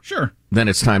odor, sure, then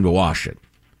it's time to wash it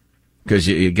because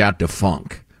you got the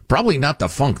funk. Probably not the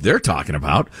funk they're talking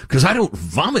about because I don't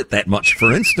vomit that much,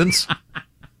 for instance.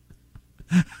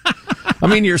 I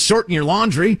mean, you're sorting your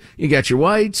laundry. You got your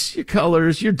whites, your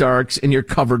colors, your darks, and you're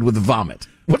covered with vomit.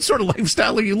 What sort of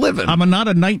lifestyle are you living? I'm not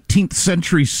a 19th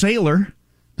century sailor,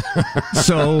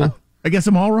 so I guess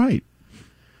I'm all right.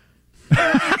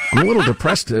 I'm a little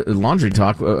depressed. Laundry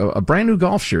talk. A brand new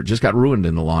golf shirt just got ruined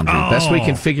in the laundry. Oh. Best we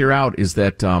can figure out is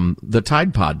that the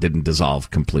Tide Pod didn't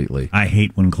dissolve completely. I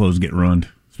hate when clothes get ruined.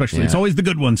 Especially, It's always the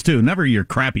good ones, too. Never your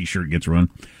crappy shirt gets ruined.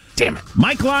 Damn it.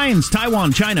 Mike Lyons,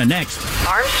 Taiwan, China, next.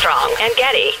 Armstrong and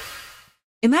Getty.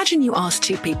 Imagine you ask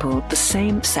two people the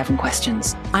same 7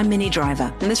 questions. I'm Minnie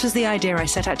Driver, and this was the idea I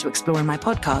set out to explore in my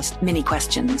podcast, Mini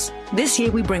Questions. This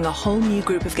year, we bring a whole new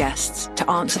group of guests to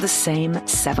answer the same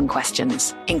 7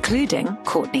 questions, including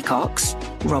Courtney Cox,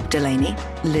 Rob Delaney,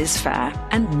 Liz Phair,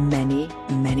 and many,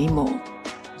 many more.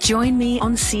 Join me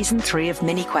on Season 3 of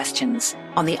Mini Questions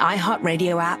on the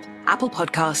iHeartRadio app, Apple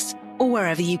Podcasts, or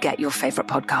wherever you get your favorite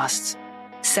podcasts.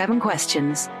 7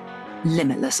 questions,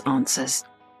 limitless answers.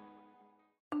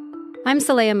 I'm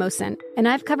Saleha Mohsin, and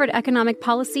I've covered economic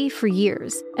policy for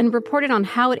years and reported on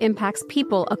how it impacts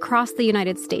people across the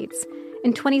United States.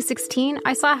 In 2016,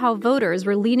 I saw how voters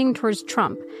were leaning towards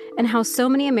Trump and how so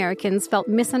many Americans felt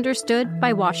misunderstood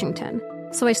by Washington.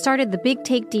 So I started The Big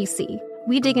Take DC.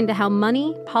 We dig into how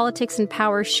money, politics, and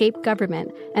power shape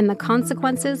government and the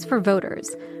consequences for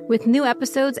voters. With new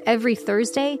episodes every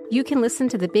Thursday, you can listen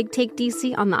to The Big Take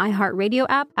DC on the iHeartRadio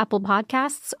app, Apple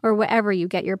Podcasts, or wherever you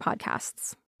get your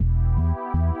podcasts.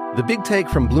 The Big Take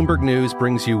from Bloomberg News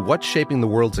brings you what's shaping the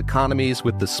world's economies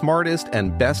with the smartest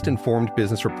and best-informed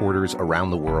business reporters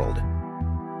around the world.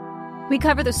 We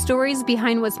cover the stories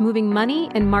behind what's moving money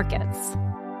and markets.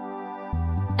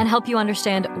 And help you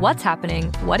understand what's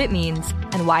happening, what it means,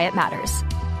 and why it matters.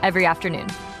 Every afternoon.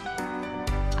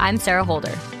 I'm Sarah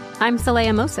Holder. I'm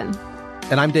Saleha Mohsin.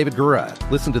 And I'm David Gura.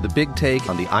 Listen to The Big Take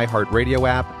on the iHeartRadio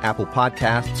app, Apple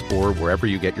Podcasts, or wherever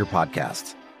you get your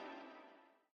podcasts.